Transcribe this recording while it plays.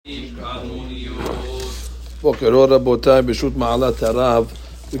Boker Ora Botai B'Shut Ma'alat Harav.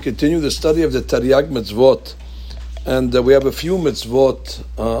 We continue the study of the Taryag Mitzvot, and we have a few mitzvot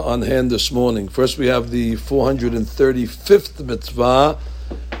on hand this morning. First, we have the 435th mitzvah,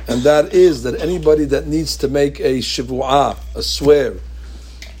 and that is that anybody that needs to make a shivu'ah, a swear,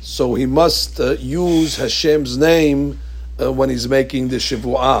 so he must use Hashem's name when he's making the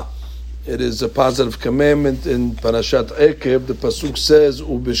shivu'ah. It is a positive commandment in Parashat Ekev. The pasuk says,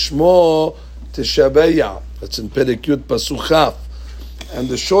 "Ubishmo tishabeya." That's in Perek Yud pasuk Chaf. And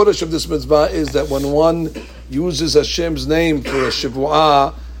the shortish of this mitzvah is that when one uses Hashem's name for a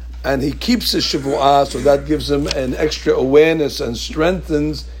shivu'ah, and he keeps his shivu'ah, so that gives him an extra awareness and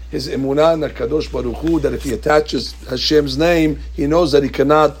strengthens his emunah in HaKadosh Baruch Hu, that if he attaches Hashem's name, he knows that he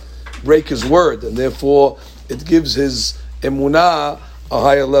cannot break his word, and therefore it gives his emunah a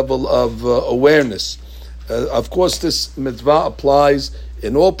higher level of awareness. Of course, this mitzvah applies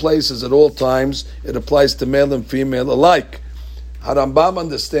in all places, at all times. It applies to male and female alike. Harambam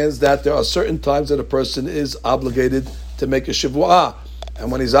understands that there are certain times that a person is obligated to make a shivu'ah.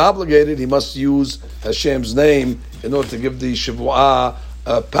 And when he's obligated, he must use Hashem's name in order to give the shivu'ah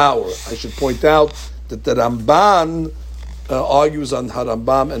power. I should point out that the Ramban argues on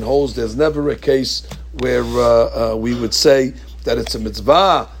Harambam and holds there's never a case where we would say that it's a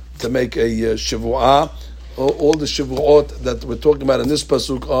mitzvah to make a shivu'ah. All the shivu'ot that we're talking about in this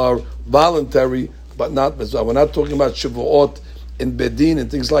pasuk are voluntary, but not mitzvah. We're not talking about shivu'ot in bedin and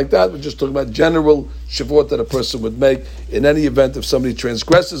things like that. We're just talking about general shivu'ot that a person would make. In any event, if somebody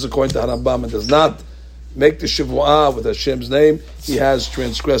transgresses according to Harambam and does not make the shivu'ah with Hashem's name, he has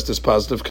transgressed this positive